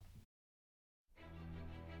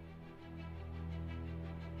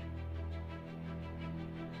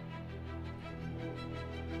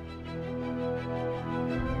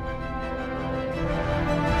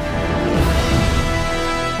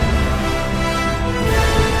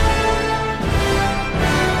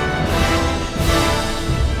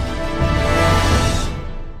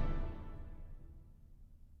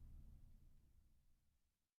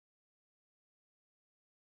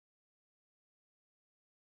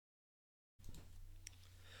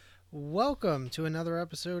Welcome to another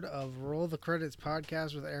episode of Roll the Credits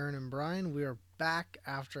podcast with Aaron and Brian. We are back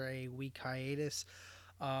after a week hiatus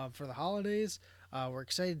for the holidays. We're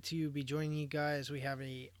excited to be joining you guys. We have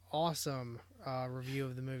a awesome review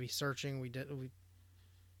of the movie Searching. We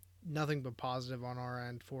nothing but positive on our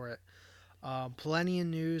end for it. Plenty of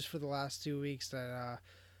news for the last 2 weeks that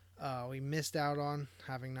we missed out on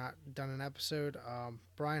having not done an episode.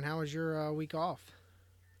 Brian, how was your week off?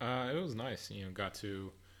 It was nice. Got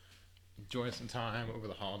to enjoy some time over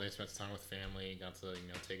the holidays, spent some time with family, got to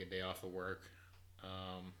take a day off of work.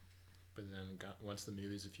 But then went to the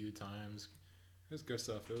movies a few times. It was good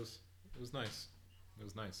stuff. It was nice. It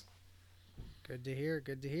was nice. Good to hear.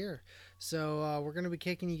 Good to hear. So we're going to be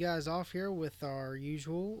kicking you guys off here with our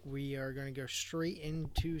usual. We are going to go straight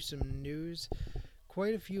into some news.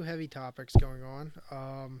 Quite a few heavy topics going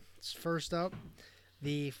on. First up,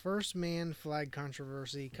 the First Man flag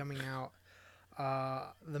controversy coming out.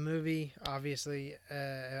 The movie, obviously,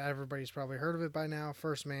 everybody's probably heard of it by now.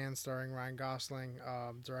 First Man, starring Ryan Gosling,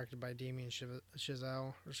 directed by Damien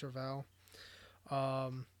Chazelle.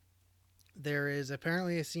 Um, there is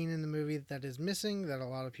apparently a scene in the movie that is missing that a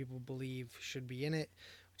lot of people believe should be in it,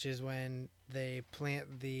 which is when they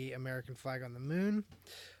plant the American flag on the moon.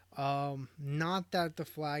 Not that the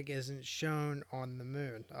flag isn't shown on the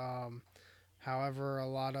moon. However, a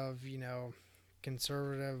lot of,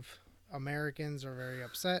 conservative Americans are very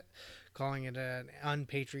upset, calling it an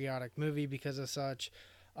unpatriotic movie because of such,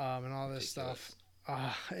 and all this stuff.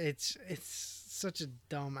 Ridiculous. It's such a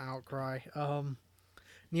dumb outcry.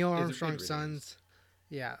 Neil It Armstrong's really is. sons,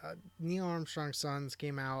 yeah, Neil Armstrong's sons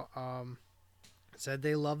came out, said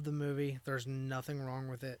they loved the movie. There's nothing wrong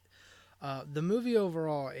with it. The movie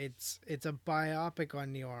overall, it's a biopic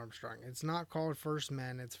on Neil Armstrong. It's not called First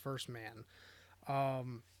Men. It's First Man.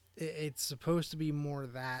 It's supposed to be more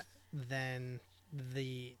that than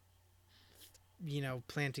the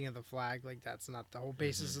planting of the flag. Like that's not the whole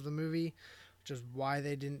basis Hmm. of the movie, which is why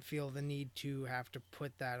they didn't feel the need to have to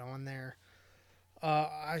put that on there.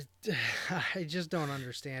 I I just don't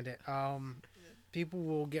understand it. People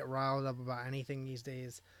will get riled up about anything these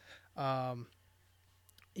days. Um,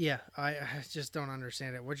 yeah, I just don't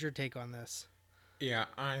understand it. What's your take on this? Yeah,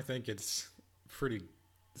 I think it's pretty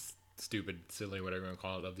stupid, silly, whatever you want to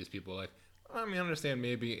call it, of these people. Like, I understand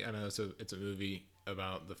maybe, I know it's a movie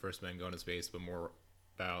about the first men going to space, but more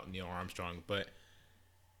about Neil Armstrong. But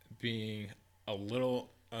being a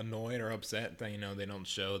little annoyed or upset that they don't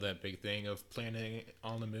show that big thing of planning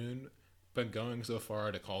on the moon, but going so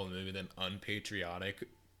far to call the movie then unpatriotic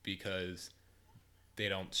because they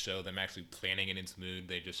don't show them actually planning it into the moon.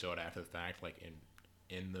 They just show it after the fact, like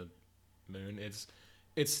in the moon. It's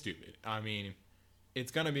stupid.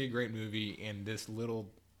 It's gonna be a great movie, and this little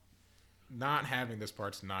not having this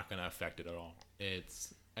part's not gonna affect it at all. It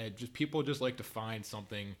just people just like to find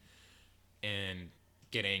something and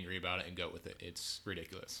get angry about it and go with it. It's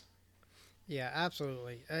ridiculous. Yeah,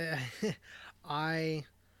 absolutely. I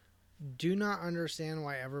do not understand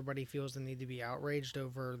why everybody feels the need to be outraged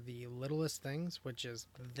over the littlest things, which is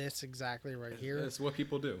this exactly right here. It's what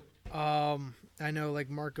people do. I know like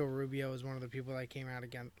Marco Rubio is one of the people that came out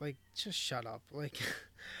again. Like, just shut up. Like,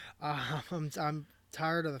 I'm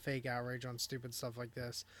tired of the fake outrage on stupid stuff like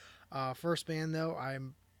this. First Man though,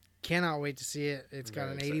 I'm cannot wait to see it. It's I'm got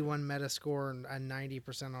very an excited. 81 Metascore and a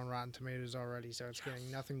 90% on Rotten Tomatoes already, so it's getting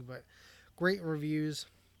Yes. nothing but great reviews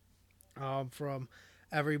from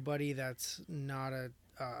everybody that's not a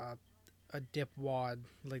dipwad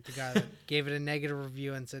like the guy that gave it a negative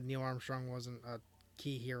review and said Neil Armstrong wasn't a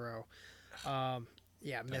key hero. Um,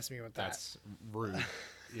 yeah, That miss me with that. that's rude.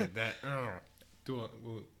 Yeah, that. We'll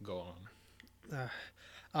go on.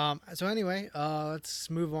 So anyway, let's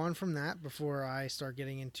move on from that before I start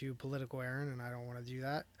getting into political Aaron, and I don't want to do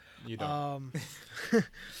that. You don't. Um,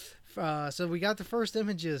 so we got the first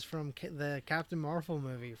images from the Captain Marvel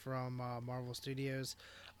movie from Marvel Studios.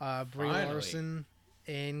 Brie Finally. Larson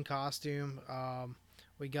in costume.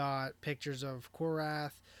 We got pictures of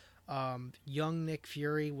Korath, young Nick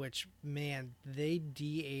Fury, which man, they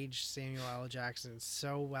de-aged Samuel L. Jackson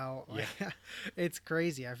so well. Yeah. Like, it's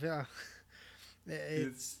crazy. I feel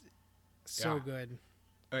It's it's so yeah. good.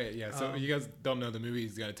 Okay, yeah. So Um, you guys don't know the movie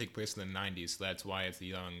is gonna take place in the '90s, so that's why it's the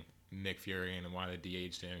young Nick Fury and why they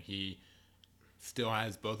de-aged him. He still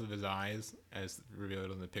has both of his eyes as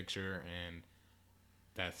revealed in the picture, and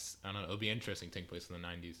that's I don't know. It'll be interesting taking place in the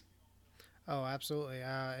 '90s. oh, absolutely.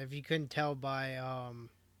 If you couldn't tell by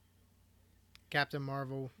Captain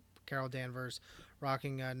Marvel, Carol Danvers,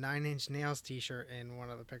 rocking a Nine Inch Nails T-shirt in one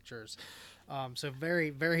of the pictures. So very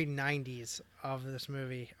very '90s of this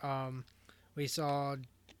movie. We saw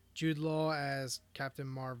Jude Law as Captain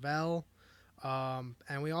Marvel.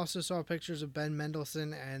 And we also saw pictures of Ben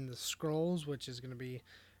Mendelsohn and the Skrulls, which is going to be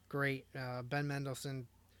great. Ben Mendelsohn,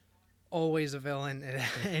 always a villain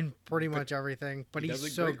in pretty But much everything, but he he's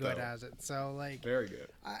does it so great good though. as it. So, like, Very good.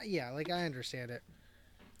 yeah, like, I understand it.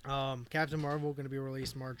 Captain Marvel going to be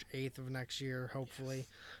released March 8th of next year, hopefully.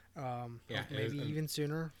 Yeah, Maybe and even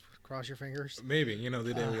sooner. Cross your fingers. maybe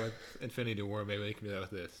they did Uh, it with Infinity War. Maybe they can do that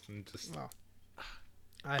with this. And just well,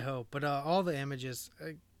 I hope. But all the images,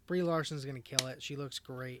 Brie Larson's going to kill it. She looks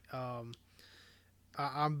great.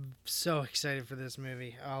 I'm so excited for this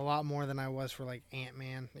movie. A lot more than I was for like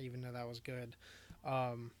Ant-Man, even though that was good.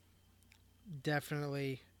 Um,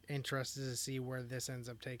 Definitely interested to see where this ends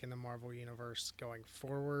up taking the Marvel universe going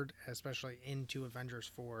forward, especially into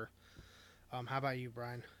Avengers 4. How about you,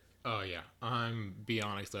 Brian? oh yeah, I'm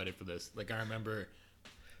beyond excited for this. Like I remember,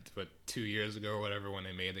 what 2 years ago or whatever when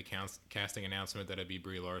they made the casting announcement that it'd be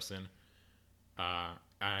Brie Larson.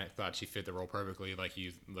 I thought she fit the role perfectly. Like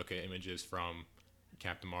you look at images from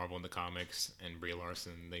Captain Marvel in the comics and Brie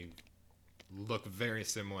Larson, they look very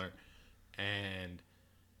similar. And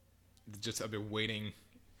just I've been waiting,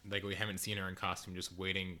 like we haven't seen her in costume, just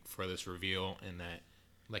waiting for this reveal. And that,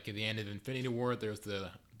 like at the end of Infinity War, there's the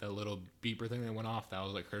little beeper thing that went off. That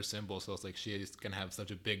was like her symbol. So it's like she's gonna have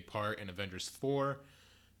such a big part in Avengers 4,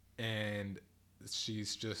 and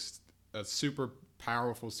she's just a super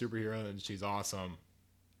powerful superhero, and she's awesome.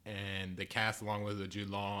 And the cast, along with Jude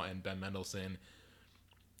Law and Ben Mendelsohn,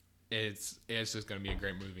 it's just gonna be a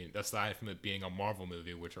great movie. Aside from it being a Marvel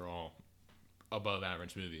movie, which are all above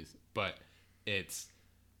average movies, but it's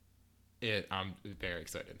I'm very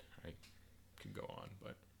excited. I could go on,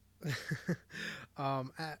 but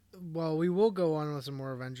um, uh, well, we will go on with some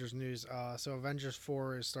more Avengers news. So Avengers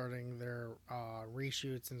 4 is starting their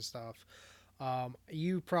reshoots and stuff.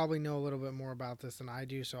 You probably know a little bit more about this than I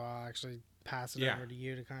do, so I'll actually pass it yeah, over to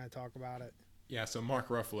you to kind of talk about it. yeah. So Mark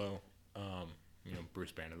Ruffalo,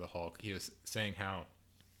 Bruce Banner, the Hulk, he was saying how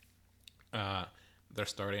uh, they're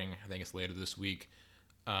starting. I think it's later this week.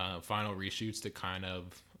 Final reshoots to kind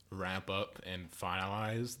of wrap up and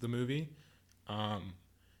finalize the movie. Um,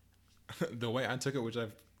 the way I took it, which I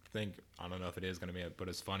don't know if it is going to be, but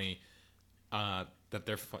it's funny that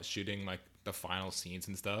they're shooting like the final scenes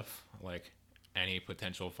and stuff, like any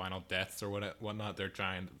potential final deaths or whatnot. They're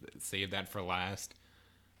trying to save that for last,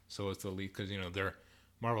 so it's the least because they're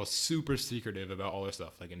Marvel's super secretive about all their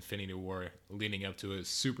stuff. Like Infinity War leading up to it is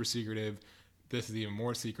super secretive. This is even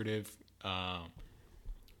more secretive.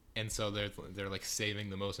 And so they're like saving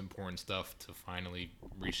the most important stuff to finally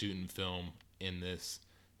reshoot and film in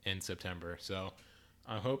September. So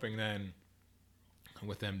I'm hoping then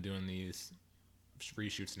with them doing these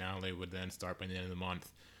reshoots now, they would then start by the end of the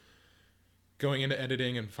month going into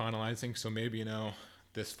editing and finalizing. So maybe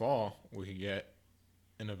this fall we could get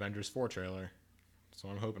an Avengers 4 trailer. So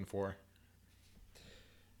I'm hoping for.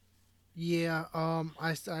 Yeah,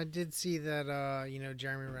 I did see that,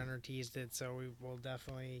 Jeremy Renner teased it, so we will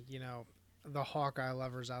definitely, the Hawkeye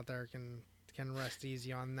lovers out there can rest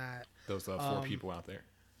easy on that. Those four Um, people out there.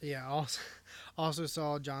 yeah, also, also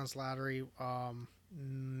saw John Slattery,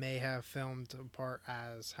 may have filmed a part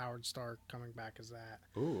as Howard Stark coming back as that.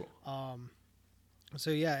 Ooh. Um,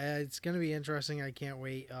 so yeah, it's gonna be interesting. I can't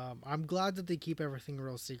wait. I'm glad that they keep everything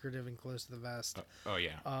real secretive and close to the vest. Oh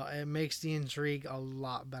yeah. It makes the intrigue a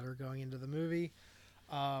lot better going into the movie.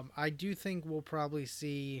 I do think we'll probably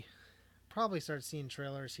start seeing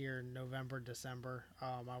trailers here in November, December.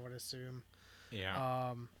 I would assume.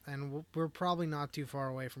 Yeah. And we're probably not too far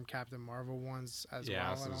away from Captain Marvel ones as Yeah, well.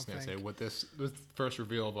 I was I don't just gonna say think. with this first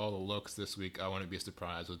reveal of all the looks this week, I wouldn't be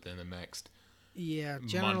surprised within the next Yeah,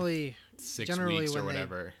 month, 6 weeks or when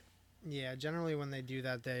whatever. generally when they do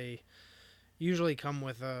that, they usually come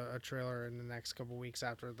with a trailer in the next couple weeks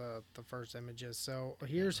after the first images. So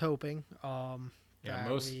here's hoping Yeah,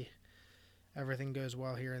 that everything goes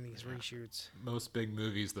well here in these reshoots. most big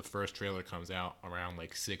movies, the first trailer comes out around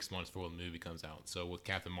like 6 months before the movie comes out. So with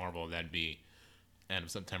Captain Marvel, that'd be end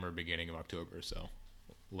of September, beginning of October. So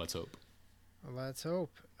let's hope. Let's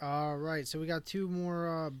hope. All right, so we got two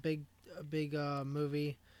more big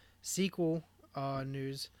movie sequel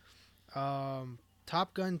news.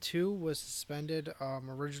 Top Gun 2 was suspended.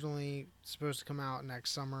 Originally supposed to come out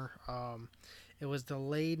next summer. It was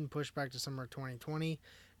delayed and pushed back to summer 2020.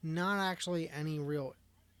 Not actually any real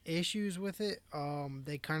issues with it.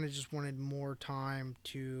 They kind of just wanted more time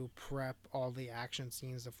to prep all the action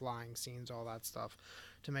scenes, the flying scenes, all that stuff,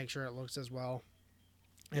 to make sure it looks as well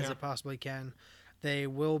as Yeah. it possibly can. They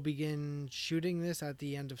will begin shooting this at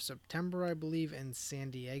the end of September, I believe, in San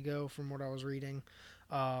Diego, from what I was reading.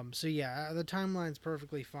 So yeah, the timeline's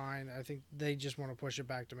perfectly fine. I think they just want to push it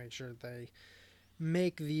back to make sure that they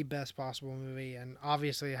make the best possible movie, and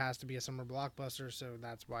obviously it has to be a summer blockbuster, so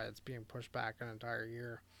that's why it's being pushed back an entire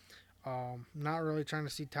year. Not really trying to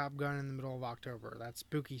see Top Gun in the middle of October. That's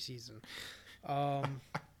spooky season. Um,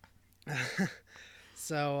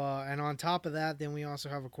 and on top of that, then we also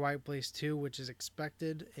have A Quiet Place 2, which is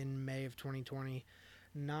expected in May of 2020.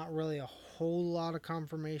 Not really a whole lot of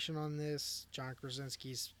confirmation on this. John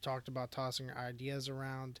Krasinski's talked about tossing ideas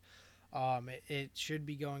around. It should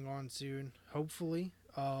be going on soon, hopefully.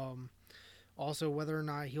 Also, whether or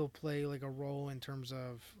not he'll play like a role in terms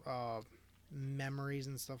of memories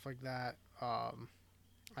and stuff like that,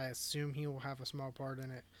 I assume he will have a small part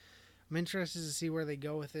in it. I'm interested to see where they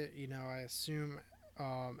go with it. I assume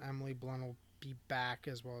Emily Blunt will be back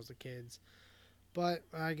as well as the kids, but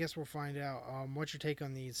I guess we'll find out. What's your take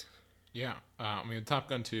on these? Yeah, I mean, Top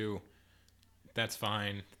Gun 2, that's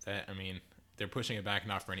fine. They're pushing it back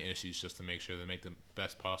not for any issues, just to make sure they make the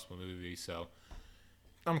best possible movie. So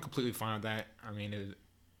I'm completely fine with that.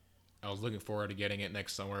 I was looking forward to getting it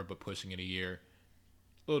next summer, but pushing it a year,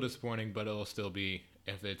 a little disappointing. But it'll still be,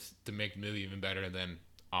 if it's to make the movie even better, then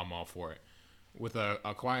I'm all for it. With a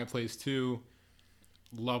Quiet Place 2,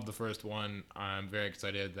 love the first one. I'm very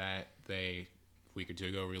excited that they, a week or two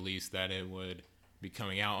ago, released that it would be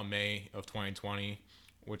coming out in May of 2020,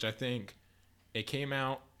 which I think it came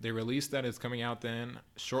out. They released that it's coming out then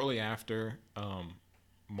shortly after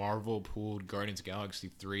Marvel pulled Guardians of the Galaxy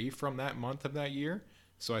 3 from that month of that year.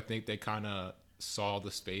 So I think they kind of saw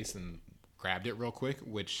the space and grabbed it real quick,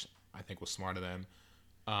 which I think was smart of them.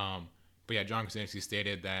 But yeah, John Krasinski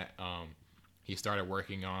stated that he started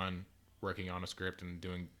working on a script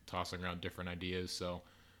and tossing around different ideas. So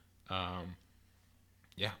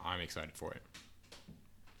yeah, I'm excited for it.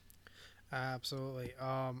 Absolutely.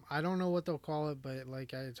 I don't know what they'll call it, but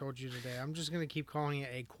like I told you today, I'm just gonna keep calling it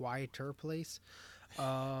A Quieter Place.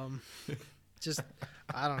 Um, just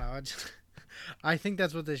I don't know. I think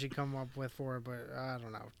that's what they should come up with for it, but I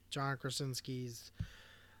don't know. John Krasinski's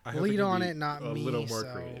I hope lead can on be it, not a me. little more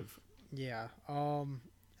So creative. yeah.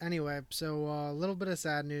 Anyway, so a little bit of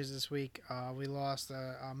sad news this week. We lost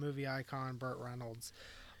a movie icon, Burt Reynolds,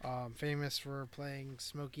 famous for playing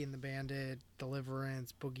Smokey and the Bandit,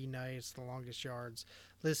 Deliverance, Boogie Nights, The Longest Yards.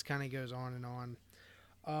 List kind of goes on and on.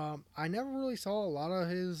 I never really saw a lot of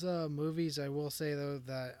his movies. I will say though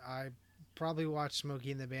that I probably watched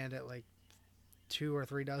Smokey and the Bandit like 2 or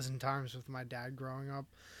 3 dozen times with my dad growing up.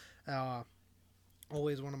 Uh,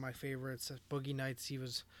 Always one of my favorites. Boogie Nights, he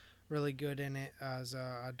was really good in it as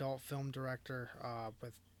an adult film director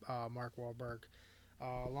with Mark Wahlberg.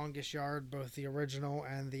 Longest Yard, both the original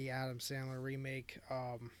and the Adam Sandler remake,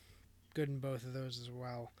 good in both of those as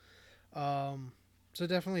well. So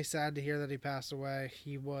definitely sad to hear that he passed away.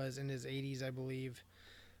 He was in his 80s, I believe.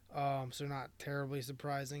 So not terribly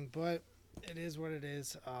surprising, but it is what it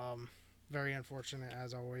is. Very unfortunate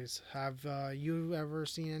as always. Have you ever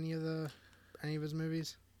seen any of his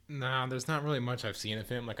movies? No, there's not really much I've seen of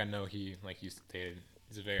him. Like I know he, like you stated,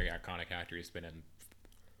 he's a very iconic actor. He's been in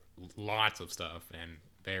lots of stuff and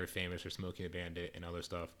very famous for Smokey the Bandit and other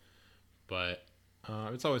stuff. But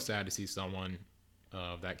it's always sad to see someone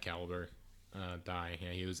of that caliber die.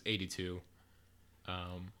 Yeah, he was 82.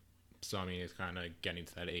 So I mean, it's kind of getting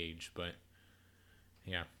to that age, but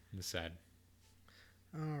yeah, it's sad.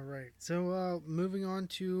 All right. So moving on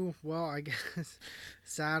to I guess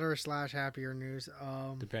sadder slash happier news.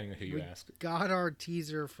 Depending on who you We ask. got our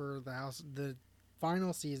teaser for the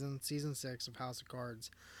final season 6 of House of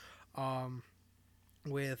Cards. Um,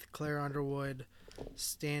 with Claire Underwood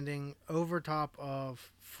standing over top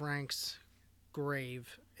of Frank's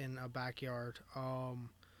grave in a backyard,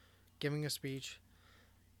 giving a speech.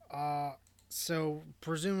 Uh, so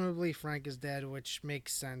presumably Frank is dead, which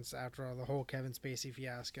makes sense after the whole Kevin Spacey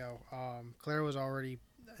fiasco. Claire was already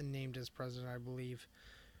named as president, I believe.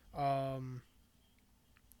 Um,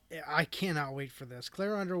 I cannot wait for this.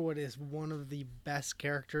 Claire Underwood is one of the best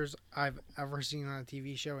characters I've ever seen on a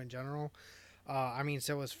TV show in general.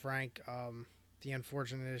 So was Frank. The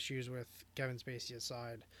unfortunate issues with Kevin Spacey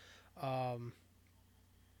aside, um,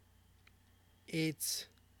 it's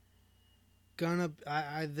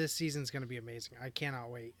this season's gonna be amazing. I cannot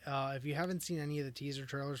wait. If you haven't seen any of the teaser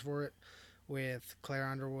trailers for it, with Claire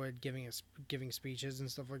Underwood giving speeches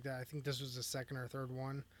and stuff like that, I think this was the second or third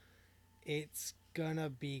one. It's gonna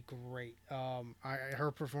be great.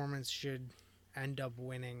 Her performance should end up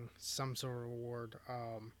winning some sort of award.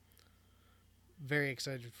 Very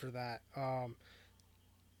excited for that.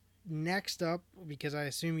 Next up, because I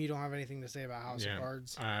assume you don't have anything to say about House of Yeah,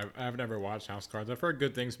 Cards. I've never watched House of Cards. I've heard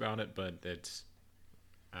good things about it, but it's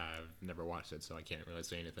I've never watched it, so I can't really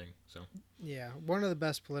say anything. So Yeah, one of the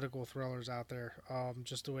best political thrillers out there.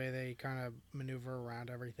 Just the way they kind of maneuver around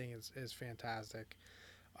everything is fantastic.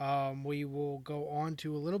 We will go on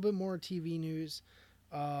to a little bit more TV news.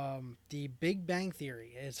 The Big Bang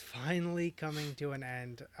Theory is finally coming to an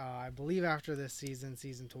end. I believe after this season,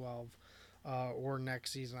 season 12, or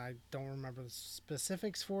next season. I don't remember the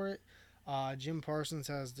specifics for it. Jim Parsons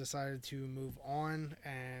has decided to move on,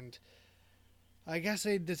 and I guess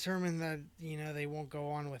they determined that they won't go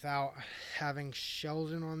on without having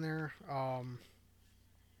Sheldon on there.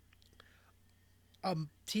 A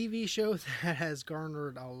TV show that has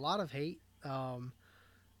garnered a lot of hate.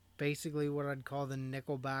 Basically, what I'd call the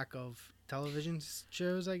Nickelback of television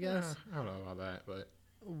shows, I guess. I don't know about that, but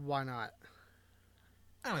Why not?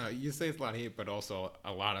 I don't know. You say it's a lot of hate, but also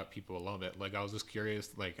a lot of people love it. Like I was just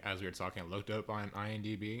curious. Like as we were talking, I looked up on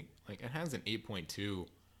IMDb. Like it has an 8.2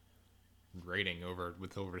 rating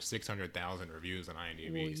with over 600,000 reviews on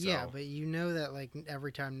IMDb. Well, yeah, but you know that like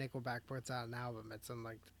every time Nickelback puts out an album, it's in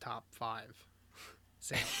like the top 5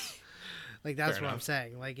 sales. Like that's Fair what enough. I'm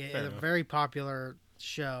saying. Like it's Fair a enough. very popular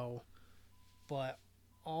show, but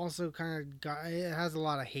also it has a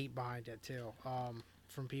lot of hate behind it too,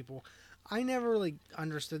 from people. I never really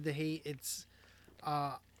understood the hate.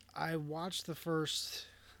 I watched the first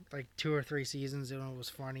like 2 or 3 seasons and it was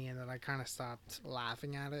funny, and then I kind of stopped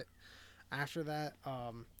laughing at it after that.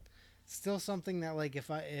 Still something that like if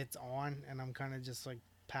it's on and I'm kind of just like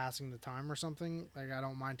passing the time or something, like I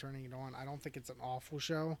don't mind turning it on. I don't think it's an awful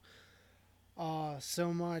show.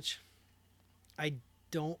 So much. I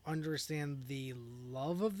don't understand the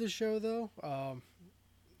love of the show though.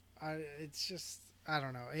 It's just I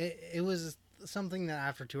don't know. It was something that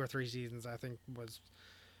after 2 or 3 seasons I think was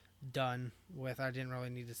done with. I didn't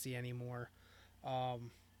really need to see any more.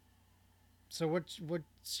 So what's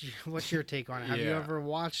your take on it? Have you Yeah. ever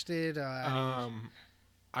watched it?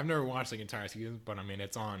 I've never watched like entire seasons, but I mean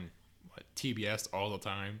it's on TBS all the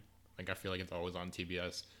time. Like I feel like it's always on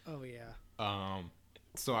TBS. Oh yeah.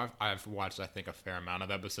 So I've watched I think a fair amount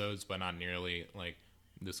of episodes, but not nearly like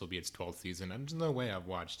this will be its 12th season. And there's no way I've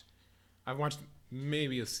watched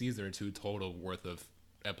maybe a season or two total worth of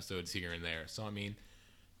episodes here and there. So I mean,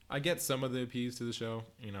 I get some of the appeals to the show.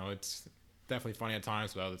 You know, it's definitely funny at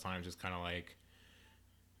times, but other times just kind of like,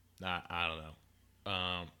 I don't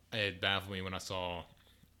know. It baffled me when I saw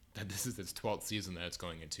that this is its 12th season that it's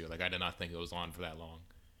going into. Like I did not think it was on for that long.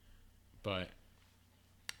 But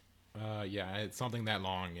yeah, it's something that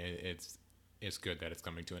long. It's good that it's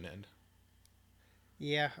coming to an end.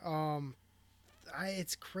 Yeah.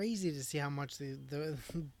 It's crazy to see how much the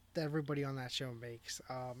everybody on that show makes.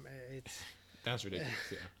 It's That's ridiculous.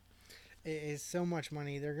 Yeah. it is so much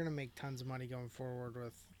money. They're gonna make tons of money going forward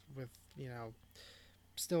with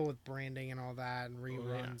still with branding and all that and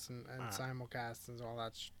reruns and simulcasts and all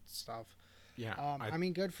that stuff. Yeah. I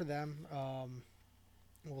mean, good for them.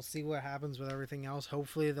 We'll see what happens with everything else.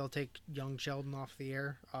 Hopefully, they'll take young Sheldon off the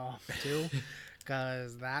air too,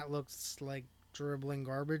 because that looks like dribbling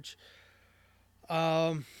garbage.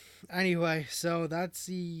 Anyway, so that's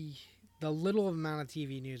the little amount of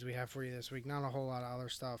TV news we have for you this week. Not a whole lot of other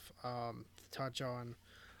stuff to touch on.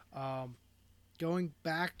 Going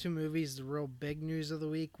back to movies, the real big news of the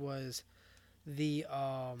week was the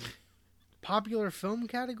popular film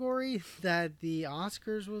category that the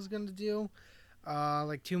Oscars was going to do.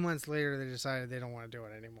 Like 2 months later, they decided they don't want to do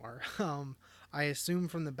it anymore. I assume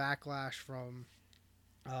from the backlash from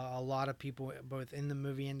a lot of people, both in the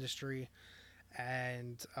movie industry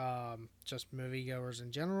and just moviegoers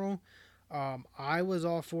in general. I was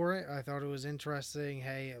all for it. I thought it was interesting.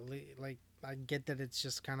 Hey, like I get that it's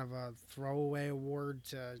just kind of a throwaway award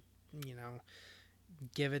to,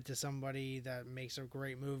 give it to somebody that makes a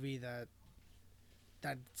great movie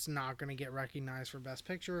that's not going to get recognized for Best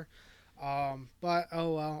Picture. But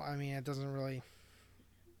oh well. I mean, it doesn't really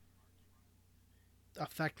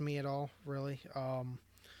affect me at all, really.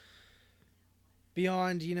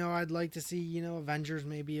 Beyond, I'd like to see, Avengers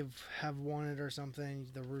maybe have won it or something.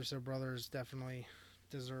 The Russo brothers definitely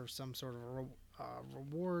deserve some sort of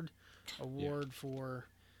award for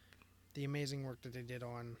the amazing work that they did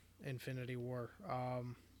on Infinity War.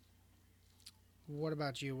 What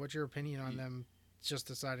about you? What's your opinion on them just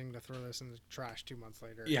deciding to throw this in the trash 2 months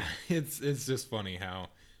later? Yeah, it's just funny how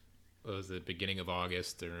it was the beginning of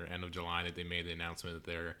August or end of July that they made the announcement that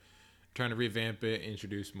they're trying to revamp it,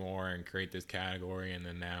 introduce more, and create this category. And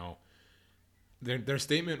then now their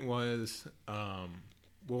statement was, well,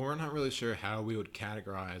 we're not really sure how we would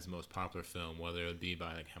categorize most popular film, whether it would be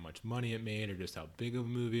by like how much money it made or just how big of a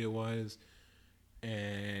movie it was. But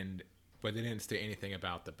they didn't say anything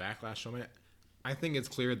about the backlash from it. I think it's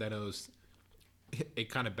clear that it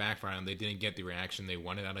kind of backfired on them. They didn't get the reaction they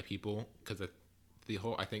wanted out of people because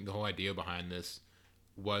I think the whole idea behind this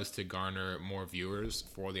was to garner more viewers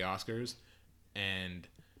for the Oscars. And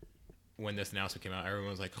when this announcement came out, everyone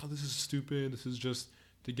was like, "Oh, this is stupid. This is just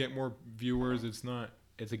to get more viewers. It's not.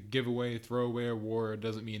 It's a giveaway, throwaway award. It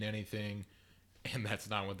doesn't mean anything." And that's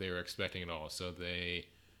not what they were expecting at all. So they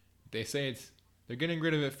say they're getting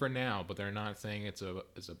rid of it for now, but they're not saying it's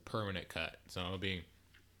a permanent cut. So it'll be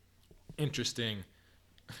interesting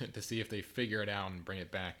to see if they figure it out and bring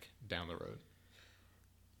it back down the road.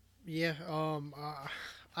 Yeah,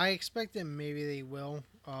 I expect that maybe they will.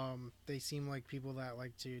 They seem like people that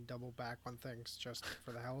like to double back on things just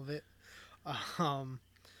for the hell of it. Um,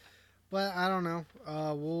 but I don't know.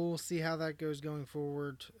 We'll see how that goes going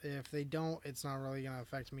forward. If they don't, it's not really going to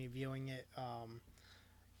affect me viewing it.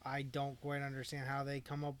 I don't quite understand how they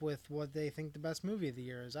come up with what they think the best movie of the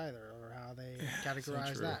year is either, or how they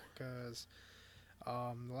categorize that. Because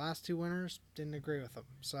the last two winners didn't agree with them.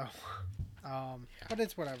 So, but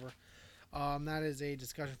it's whatever. That is a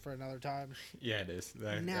discussion for another time. Yeah, it is.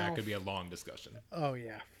 That could be a long discussion. Oh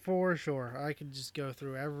yeah, for sure. I could just go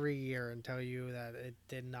through every year and tell you that it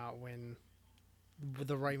did not win.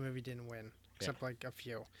 The right movie didn't win, except like a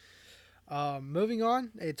few. Moving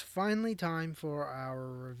on, it's finally time for our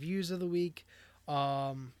reviews of the week.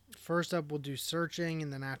 First up, we'll do Searching,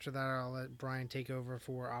 and then after that, I'll let Brian take over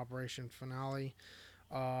for Operation Finale.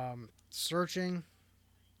 Searching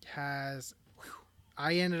has...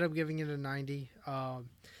 I ended up giving it a 90.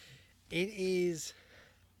 It is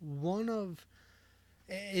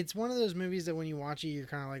it's one of those movies that when you watch it, you're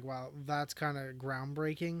kind of like, wow, that's kind of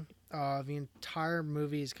groundbreaking. The entire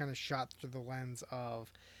movie is kind of shot through the lens of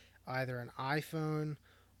either an iPhone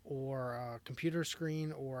or a computer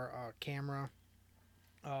screen or a camera.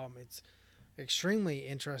 It's extremely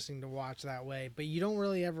interesting to watch that way, but you don't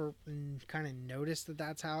really ever kind of notice that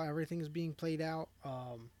that's how everything's being played out.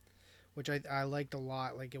 Which I liked a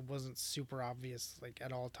lot. Like, it wasn't super obvious, like,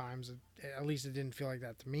 at all times. At least it didn't feel like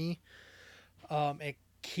that to me. It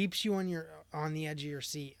keeps you on the edge of your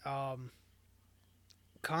seat.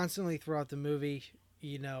 Constantly throughout the movie,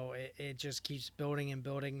 it just keeps building and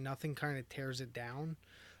building. Nothing kind of tears it down.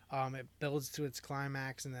 It builds to its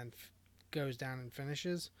climax and then goes down and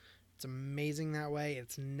finishes. It's amazing that way.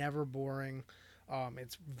 It's never boring.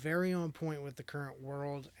 It's very on point with the current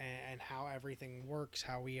world and how everything works,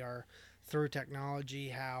 how we are through technology,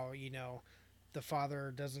 how, the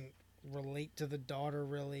father doesn't relate to the daughter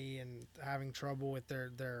really and having trouble with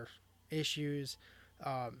their issues.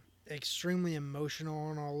 Extremely emotional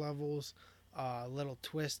on all levels. Little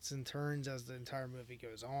twists and turns as the entire movie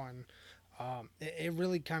goes on. It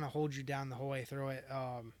really kind of holds you down the whole way through it.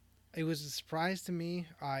 It was a surprise to me.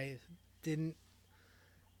 I didn't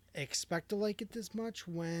expect to like it this much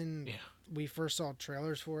when we first saw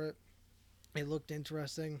trailers for it. It looked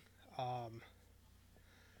interesting.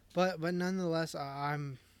 But nonetheless,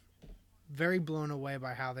 I'm very blown away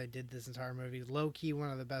by how they did this entire movie. Low key, one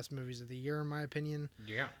of the best movies of the year, in my opinion.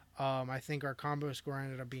 Yeah. I think our combo score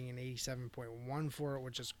ended up being an 87.1 for it,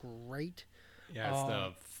 which is great. Yeah, it's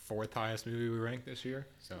the fourth highest movie we ranked this year.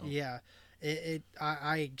 So yeah,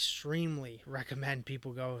 I extremely recommend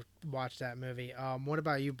people go watch that movie. What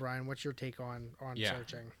about you, Brian? What's your take on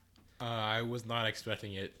Searching? I was not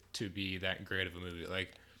expecting it to be that great of a movie.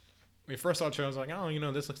 Like, when we first saw the trailer, I was like,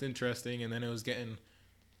 oh, this looks interesting, and then it was getting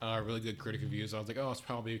really good critic reviews. I was like, oh, it's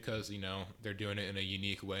probably because they're doing it in a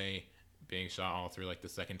unique way, being shot all through like the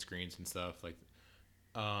second screens and stuff. Like,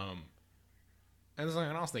 and I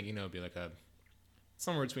was thinking it'd be like a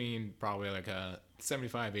somewhere between probably like a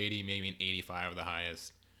 75, 80, maybe an 85 the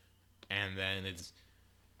highest. And then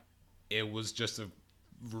it was just a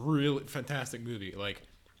really fantastic movie. Like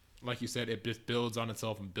you said, it just builds on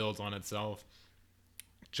itself and builds on itself.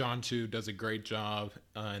 John Chu does a great job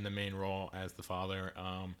in the main role as the father.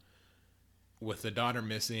 With the daughter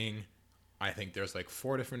missing, I think there's like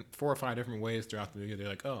 4 or 5 different ways throughout the movie. They're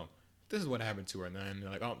like, oh, this is what happened to her. And then they're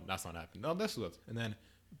like, oh, that's not happened. No, this was. And then,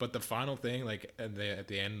 but the final thing, like at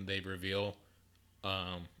the end, they reveal,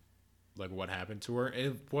 like what happened to her.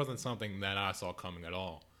 It wasn't something that I saw coming at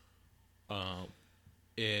all.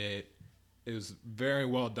 It was very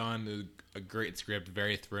well done. It was a great script,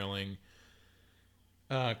 very thrilling.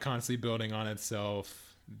 Constantly building on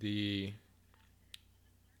itself. It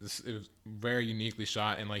was very uniquely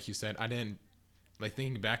shot, and like you said, I didn't like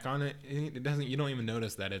thinking back on it. It doesn't. You don't even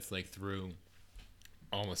notice that it's like through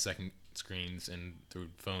all the second screens and through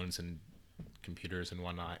phones and computers and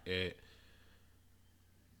whatnot.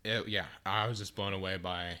 Yeah, I was just blown away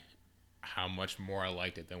by how much more I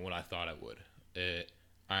liked it than what I thought I would.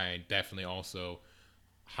 I definitely also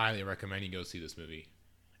highly recommend you go see this movie.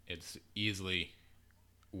 It's easily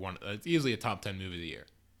It's easily a top 10 movie of the year.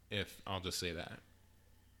 If I'll just say that.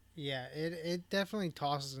 Yeah, it definitely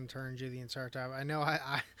tosses and turns you the entire time. I know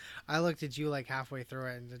I looked at you like halfway through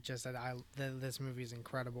it and just said this movie is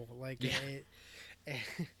incredible. Like Yeah. it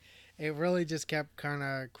it really just kept kind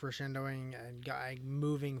of crescendoing and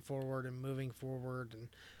moving forward and moving forward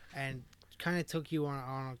and kind of took you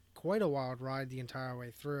on quite a wild ride the entire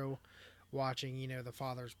way through, watching the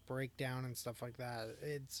father's breakdown and stuff like that.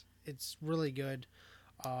 It's really good.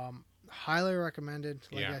 Highly recommended.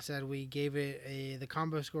 Like Yeah. I said, we gave it the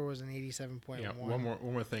combo score was an 87.1. Yeah. One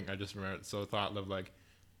more thing I just remembered. So thought of like,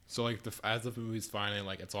 so like as the movie's finally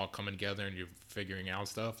like it's all coming together and you're figuring out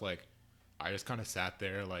stuff. Like, I just kind of sat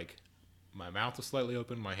there like, my mouth was slightly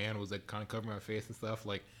open, my hand was like kind of covering my face and stuff.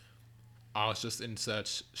 Like, I was just in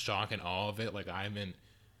such shock and awe of it. Like, I haven't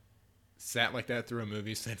sat like that through a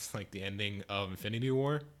movie since like the ending of Infinity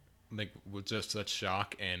War. Like, with just such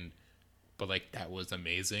shock, and but like that was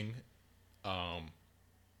amazing. Um,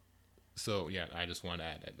 so yeah, I just want to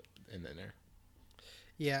add that in there.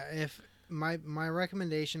 Yeah, if my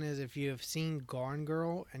recommendation is if you have seen Gone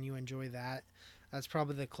Girl and you enjoy that, that's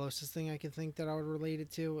probably the closest thing I can think that I would relate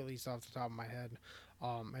it to, at least off the top of my head.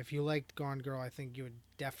 If you liked Gone Girl, I think you would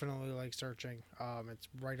definitely like Searching. It's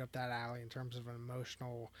right up that alley in terms of an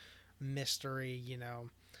emotional mystery,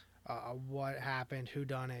 what happened, who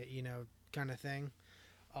done it, kind of thing.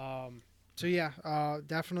 Um, so yeah,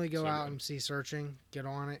 definitely go So out good. and see Searching. Get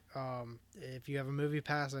on it. If you have a movie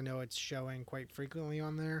pass, I know it's showing quite frequently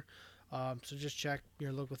on there. So just check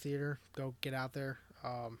your local theater. Go get out there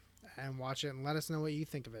and watch it, and let us know what you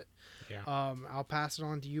think of it. Yeah. I'll pass it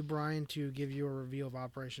on to you, Brian, to give you a review of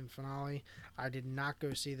Operation Finale. I did not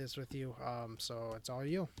go see this with you, so it's all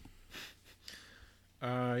you.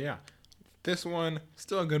 Yeah. This one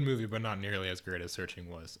still a good movie, but not nearly as great as Searching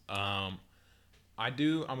was. I'm a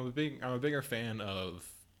bigger fan of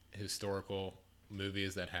historical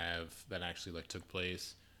movies that actually like took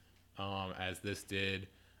place, as this did.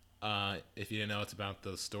 If you didn't know, it's about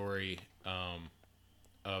the story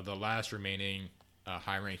of the last remaining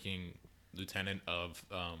high-ranking lieutenant of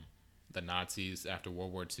the Nazis after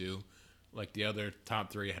World War II. Like, the other top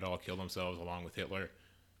three had all killed themselves along with Hitler,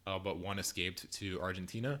 but one escaped to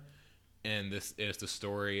Argentina. And this is the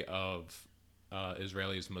story of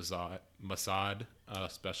Israelis Mossad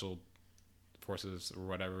special forces or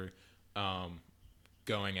whatever, um,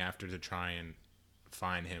 going after to try and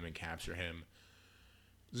find him and capture him.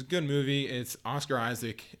 It's a good movie. It's Oscar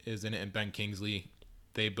Isaac is in it and Ben Kingsley.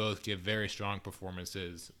 They both give very strong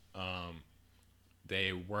performances.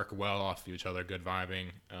 They work well off of each other. Good vibing.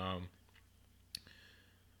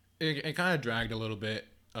 It kind of dragged a little bit.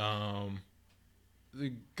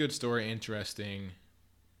 The good story, interesting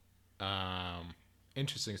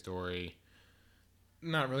story.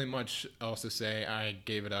 Not really much else to say. I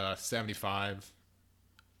gave it a 75.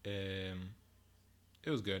 It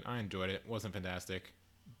was good. I enjoyed it. Wasn't fantastic,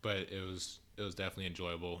 but it was definitely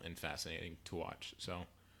enjoyable and fascinating to watch. So,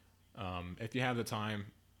 if you have the time,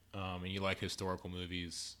 and you like historical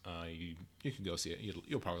movies, you can go see it.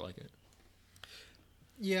 You'll probably like it.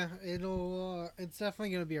 Yeah, it's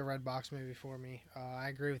definitely gonna be a red box movie for me. I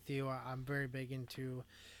agree with you. I'm very big into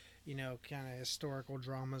kind of historical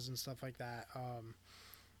dramas and stuff like that.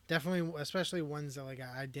 Definitely, especially ones that like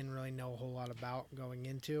I didn't really know a whole lot about going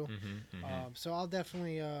into. So I'll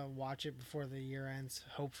definitely watch it before the year ends.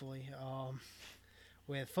 Hopefully,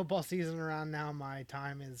 with football season around now, my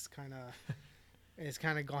time is kind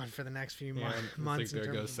of gone for the next few Yeah, months it's like in there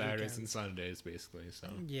terms goes of Saturdays and weekends. Sundays basically. So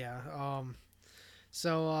Yeah.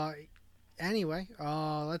 So anyway,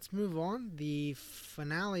 let's move on. The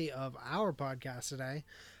finale of our podcast today.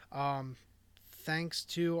 Um, Thanks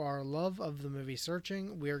to our love of the movie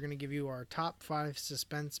Searching, we are going to give you our top 5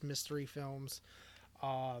 suspense mystery films.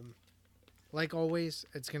 Um, like always,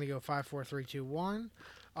 it's going to go 5, 4, 3, 2, 1.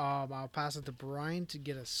 I'll pass it to Brian to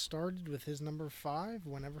get us started with his number 5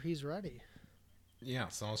 whenever he's ready. yeah,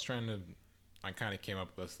 so I kind of came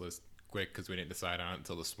up with this list quick because we didn't decide on it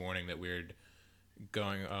until this morning that we were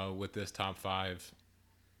going with this top five.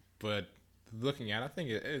 But looking at it, I think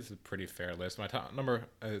it is a pretty fair list. My top number,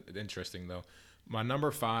 interesting though, my number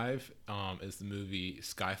five is the movie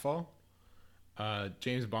Skyfall.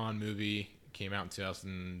 James Bond movie came out in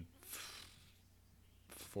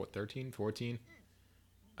 2013, 14.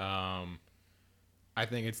 I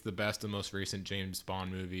think it's the best and most recent James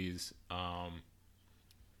Bond movies.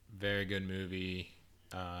 Very good movie.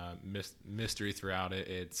 Mystery throughout it.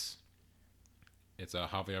 It's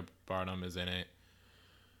Javier Bardem is in it.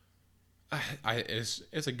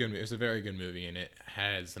 It's a good, it's a very good movie, and it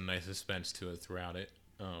has a nice suspense to it throughout it.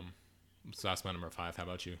 So that's my number five. How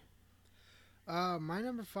about you? My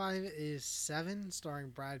number five is Seven, starring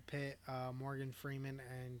Brad Pitt, Morgan Freeman,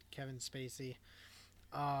 and Kevin Spacey.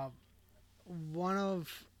 Uh, one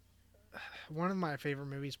of one of my favorite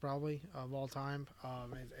movies, probably of all time.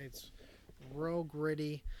 It's real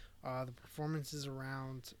gritty. The performances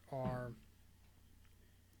around are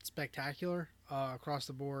spectacular across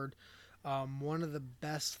the board. One of the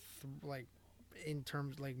best, like in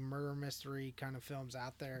terms like murder mystery kind of films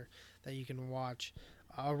out there that you can watch.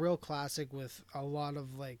 A real classic with a lot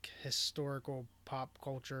of like historical pop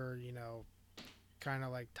culture, kind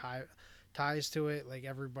of like ties to it. Like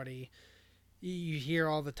everybody, you hear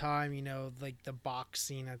all the time, like the box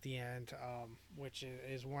scene at the end, which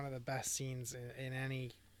is one of the best scenes in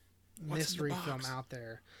any What's in the mystery film box? out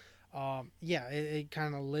there. Yeah, it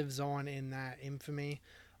kind of lives on in that infamy.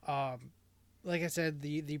 Um, like I said,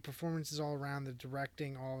 the performances all around, the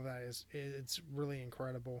directing, all of that it's really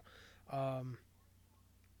incredible. Um,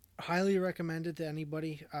 Highly recommended to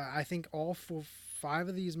anybody. I think all four, five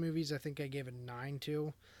of these movies, I think I gave a nine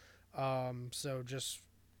to. So just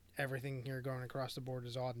everything here going across the board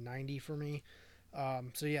is all 90 for me.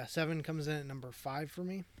 So yeah, Seven comes in at number five for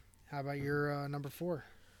me. How about your number four?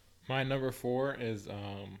 My number four is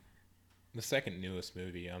the second newest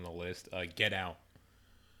movie on the list, Get Out.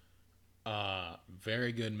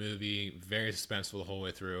 Very good movie, very suspenseful the whole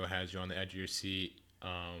way through. Has you on the edge of your seat.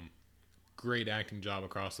 Great acting job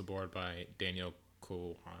across the board by Daniel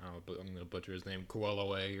Cool. I'm gonna butcher his name,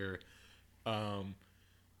 Kualaway. Um,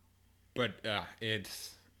 but it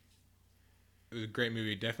was a great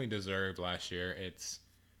movie. Definitely deserved last year. It's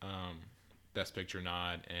um, Best Picture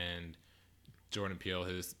nod and Jordan Peele,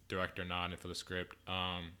 his director nod for the script.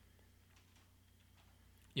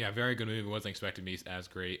 Yeah, very good movie. Wasn't expected to be as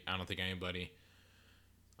great. I don't think anybody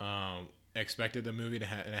expected the movie to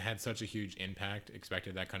have, and it had such a huge impact.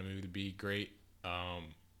 Expected that kind of movie to be great.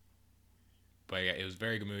 Um, but yeah, it was a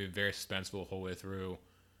very good movie, very suspenseful the whole way through.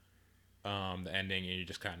 The ending, and you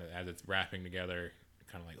just kind of, as it's wrapping together,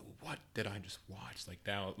 kind of like, what did I just watch? Like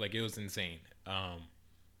that, like it was insane.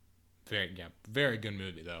 Very good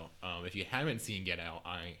movie though. If you haven't seen Get Out,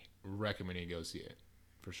 I recommend you go see it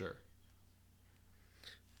for sure.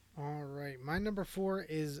 All right, my number four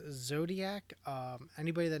is Zodiac.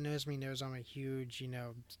 Anybody that knows me knows I'm a huge,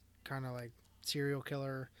 kind of like serial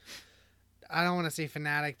killer. I don't want to say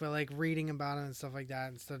fanatic, but like reading about it and stuff like that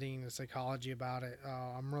and studying the psychology about it.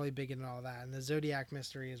 I'm really big into all that. And the Zodiac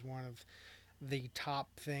mystery is one of the top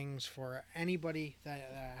things for anybody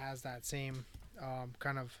that has that same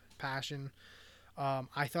kind of passion.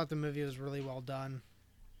 I thought the movie was really well done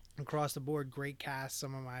across the board. Great cast.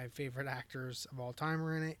 Some of my favorite actors of all time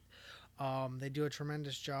are in it. They do a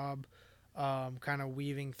tremendous job, kind of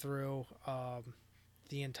weaving through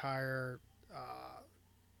the entire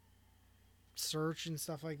search and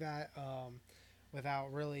stuff like that,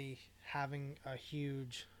 without really having a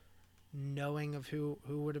huge knowing of who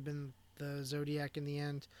would have been the Zodiac in the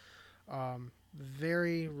end.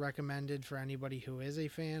 Very recommended for anybody who is a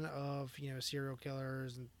fan of serial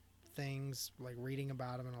killers and things, like reading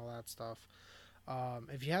about them and all that stuff.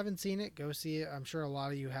 If you haven't seen it, go see it. I'm sure a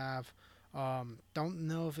lot of you have. Don't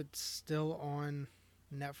know if it's still on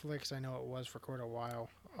Netflix. I know it was for quite a while.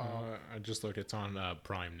 I just looked. It's on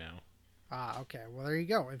Prime now. Okay. Well, there you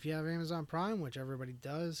go. If you have Amazon Prime, which everybody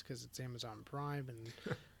does because it's Amazon Prime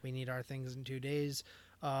and we need our things in 2 days,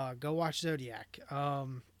 go watch Zodiac.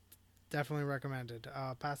 Definitely recommended.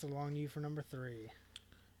 Pass it along to you for number three.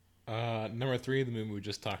 Number three, the movie we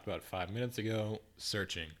just talked about 5 minutes ago,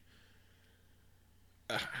 Searching.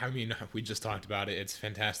 I mean, we just talked about it. It's a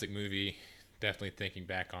fantastic movie. Definitely thinking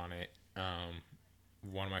back on it.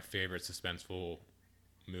 One of my favorite suspenseful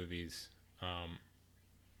movies.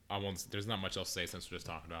 I won't. There's not much else to say since we're just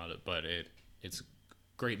talking about it, but it's a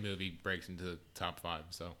great movie. Breaks into the top five.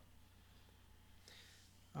 So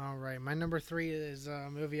All right. My number three is a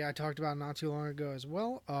movie I talked about not too long ago as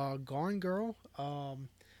well. Gone Girl.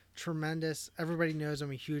 Tremendous. Everybody knows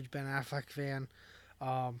I'm a huge Ben Affleck fan.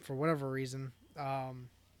 For whatever reason.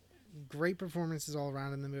 Great performances all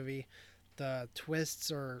around in the movie. The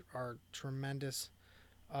twists are tremendous.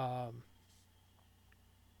 Um,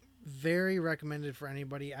 Very recommended for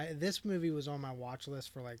anybody. This movie was on my watch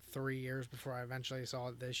list for like 3 years before I eventually saw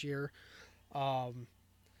it this year. Um,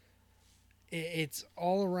 it's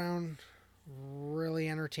all around really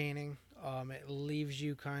entertaining. It leaves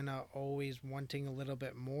you kind of always wanting a little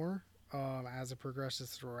bit more as it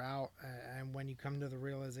progresses throughout. And when you come to the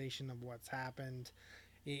realization of what's happened,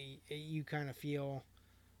 you kind of feel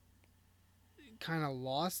kind of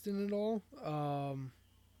lost in it all.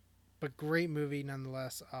 But great movie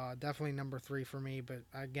nonetheless. Definitely number three for me. But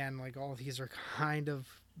again, like all of these are kind of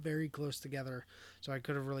very close together, so I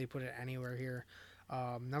could have really put it anywhere here.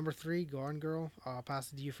 Number three, Gone Girl.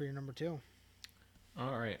 Pass it to you for your number two.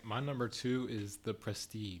 All right, my number two is The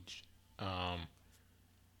Prestige. Um,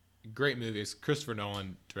 Great movie. It's Christopher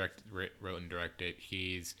Nolan wrote and directed.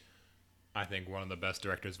 He's, I think, one of the best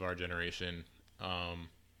directors of our generation. Um,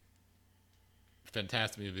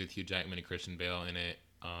 Fantastic movie with Hugh Jackman and Christian Bale in it,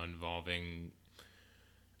 involving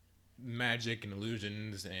magic and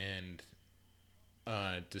illusions and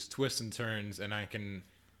just twists and turns. And I can.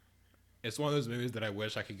 It's one of those movies that I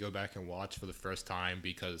wish I could go back and watch for the first time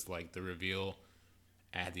because like the reveal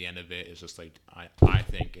at the end of it is just like I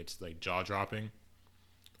think it's like jaw dropping.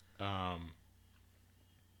 Um,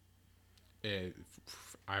 it,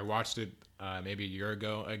 I watched it maybe a year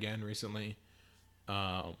ago again recently,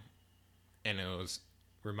 um, and it was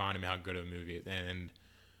reminding me how good of a movie. And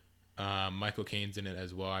Michael Caine's in it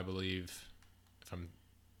as well, I believe. If I'm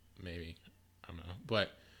maybe I don't know,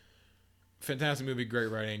 but fantastic movie, great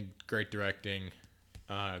writing, great directing,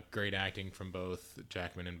 great acting from both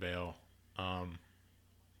Jackman and Bale. Um,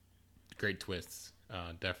 Great twists,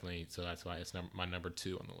 definitely. So that's why it's my number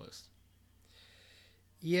two on the list.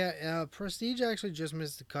 Yeah, Prestige actually just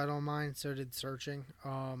missed the cut on mine. So did Searching.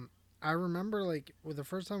 I remember like with the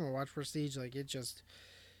first time I watched Prestige, like it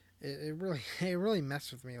really it really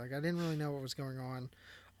messed with me. Like I didn't really know what was going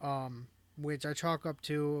on, which I chalk up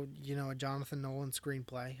to a Jonathan Nolan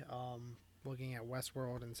screenplay. Looking at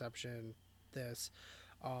Westworld, Inception, this,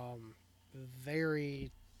 um,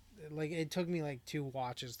 very like it took me like two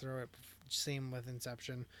watches through it. Same with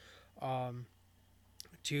Inception, um,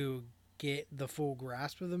 to get the full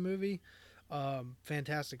grasp of the movie.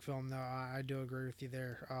 Fantastic film, though. I do agree with you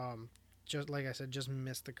there. Just like I said, just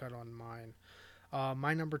missed the cut on mine.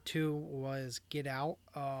 My number two was Get Out.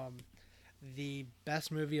 The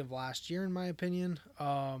best movie of last year, in my opinion.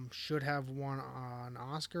 Should have won an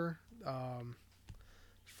Oscar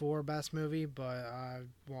for best movie, but I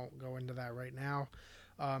won't go into that right now.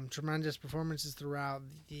 Tremendous performances throughout.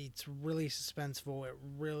 It's really suspenseful. It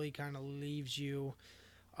really kind of leaves you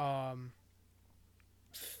um,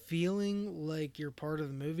 feeling like you're part of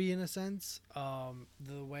the movie in a sense.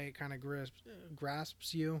 The way it kind of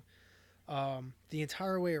grasps you. The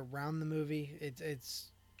entire way around the movie,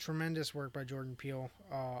 it's tremendous work by Jordan Peele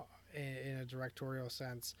in a directorial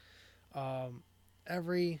sense. Um,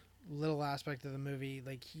 every little aspect of the movie,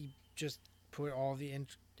 like he just put all the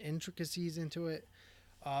intricacies into it.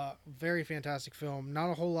 Very fantastic film.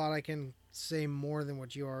 Not a whole lot I can say more than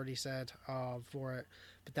what you already said for it,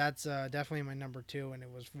 but that's definitely my number two, and it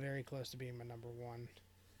was very close to being my number one.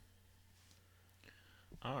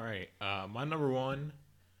 All right, my number one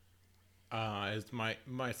is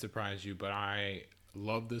might surprise you, but I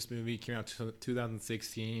love this movie. It came out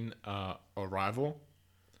 2016. Arrival.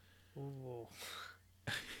 Ooh.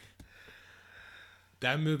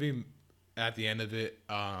 That movie, at the end of it,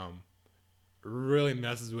 really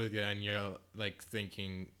messes with you, and you're like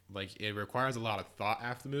thinking like it requires a lot of thought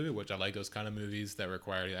after the movie, which I like those kind of movies that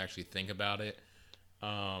require you to actually think about it.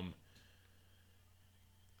 Um,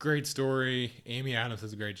 Great story. Amy Adams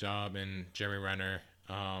does a great job, and Jeremy Renner.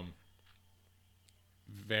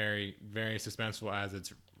 Very very suspenseful as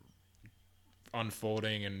it's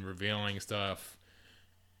unfolding and revealing stuff.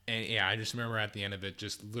 And yeah, I just remember at the end of it,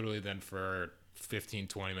 just literally then for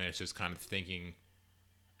 15-20 minutes, just kind of thinking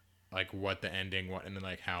like what the ending, what and then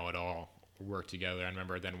like how it all worked together. I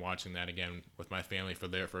remember then watching that again with my family for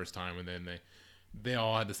their first time, and then they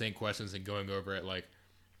all had the same questions and going over it. Like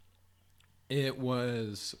it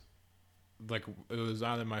was it was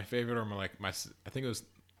either my favorite or my I think it was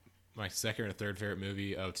my second or third favorite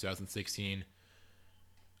movie of 2016.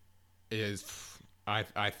 Is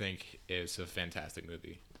I think is a fantastic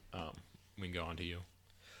movie. We can go on to you.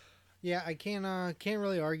 Yeah, I can't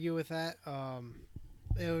really argue with that.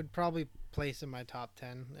 It would probably place in my top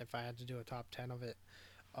 10 if I had to do a top 10 of it.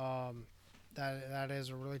 Um, that is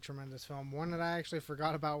a really tremendous film. One that I actually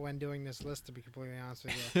forgot about when doing this list, to be completely honest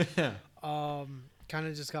with you. Kind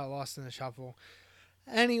of just got lost in the shuffle.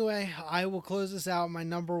 Anyway, I will close this out. My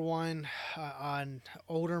number one on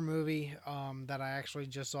older movie that I actually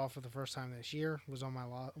just saw for the first time this year, was on my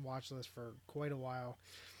watch list for quite a while.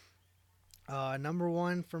 Number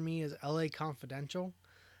one for me is L.A. Confidential,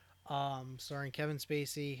 starring Kevin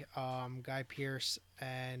Spacey, Guy Pearce,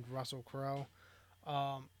 and Russell Crowe.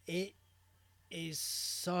 It is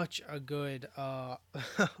such a good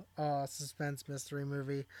suspense mystery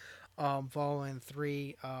movie, following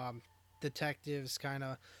three detectives, kind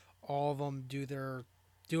of all of them do their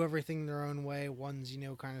do everything their own way. One's,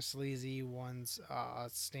 kind of sleazy, one's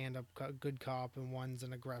stand-up good cop, and one's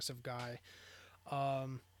an aggressive guy.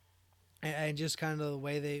 And just kind of the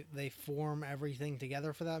way they form everything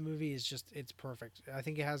together for that movie is just, it's perfect. I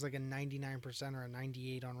think it has like a 99% or a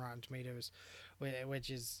 98 on Rotten Tomatoes, which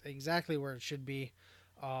is exactly where it should be.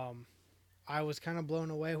 I was kind of blown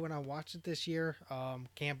away when I watched it this year.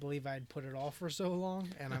 Can't believe I'd put it off for so long,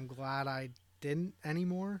 and I'm glad I didn't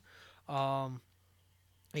anymore.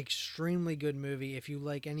 Extremely good movie. If you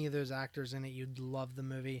like any of those actors in it, you'd love the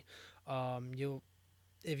movie.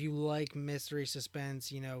 If you like mystery,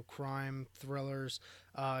 suspense, crime, thrillers,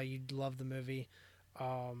 you'd love the movie.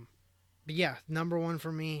 But yeah, number one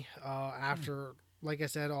for me. After, like I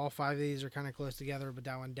said, all 5 of these are kind of close together, but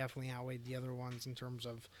that one definitely outweighed the other ones in terms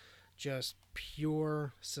of just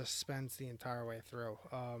pure suspense the entire way through.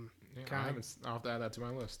 I'll have to add that to my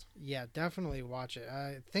list. Yeah, definitely watch it.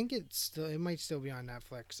 I think it might still be on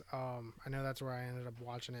Netflix. I know that's where I ended up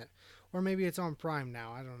watching it, or maybe it's on Prime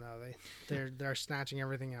now. I don't know. They're snatching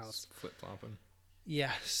everything else. Flip flopping.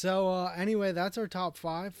 Yeah. So anyway, that's our top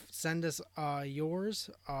 5. Send us yours.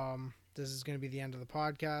 This is going to be the end of the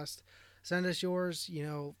podcast. Send us yours.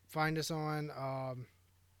 Find us on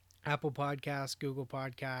Apple Podcasts, Google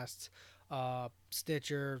Podcasts,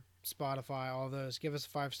 Stitcher, Spotify, all those. Give us a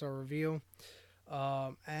 5-star review.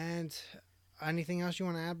 And anything else you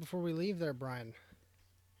want to add before we leave there, Brian?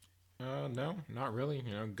 No, not really.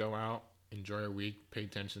 Go out, enjoy your week, pay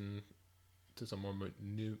attention to some more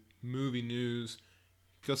new movie news.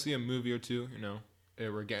 Go see a movie or two.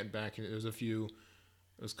 We're getting back. It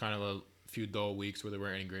was kind of a few dull weeks where there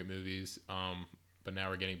weren't any great movies. But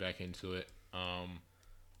now we're getting back into it.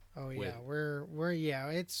 Oh yeah,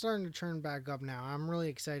 it's starting to turn back up now. I'm really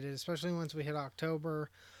excited, especially once we hit October,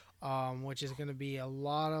 which is going to be a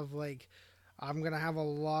lot of I'm going to have a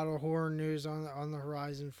lot of horror news on the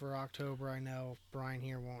horizon for October. I know Brian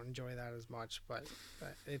here won't enjoy that as much, but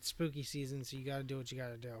it's spooky season, so you got to do what you got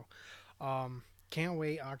to do. Can't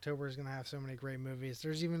wait. October is going to have so many great movies.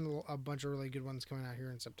 There's even a bunch of really good ones coming out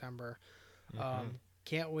here in September.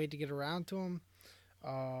 Can't wait to get around to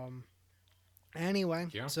them. Anyway,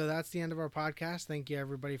 So that's the end of our podcast. Thank you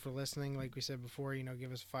everybody for listening. Like we said before,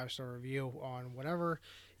 give us a 5-star review on whatever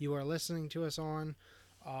you are listening to us on.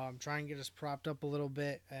 Try and get us propped up a little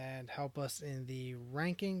bit and help us in the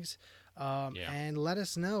rankings. And let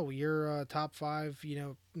us know your top 5,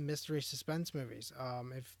 mystery suspense movies.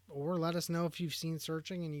 Or let us know if you've seen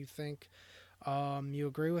Searching and you think you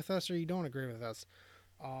agree with us or you don't agree with us.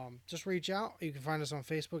 Just reach out. You can find us on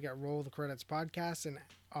Facebook at Roll the Credits Podcast and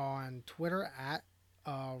on Twitter at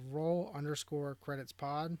Roll_Credits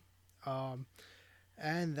Pod.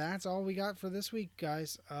 And that's all we got for this week,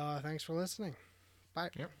 guys. Thanks for listening. Bye.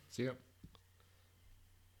 Yep. See you.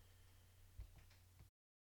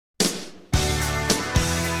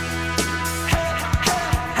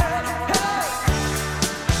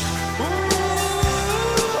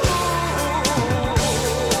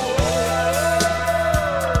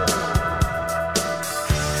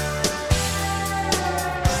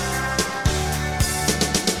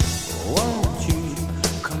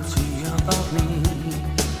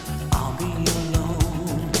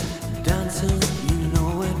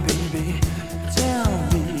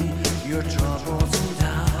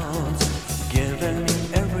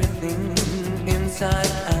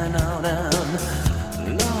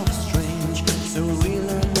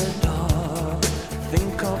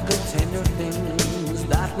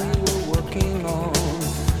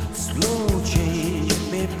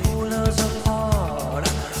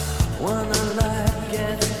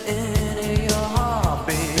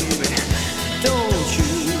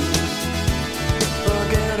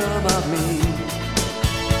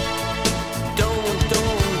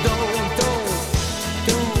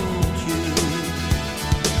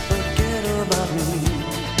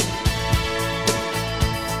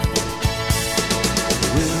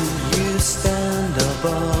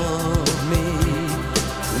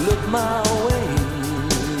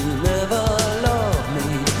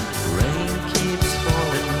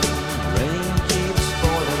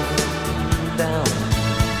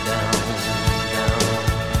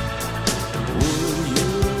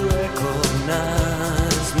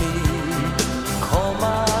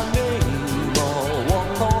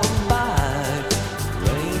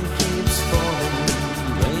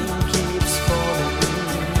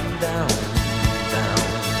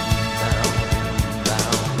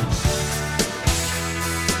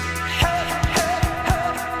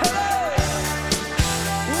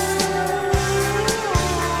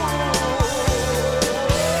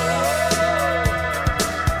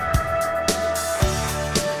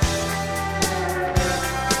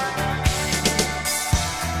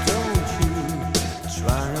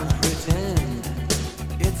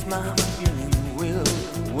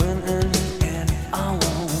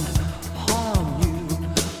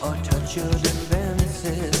 should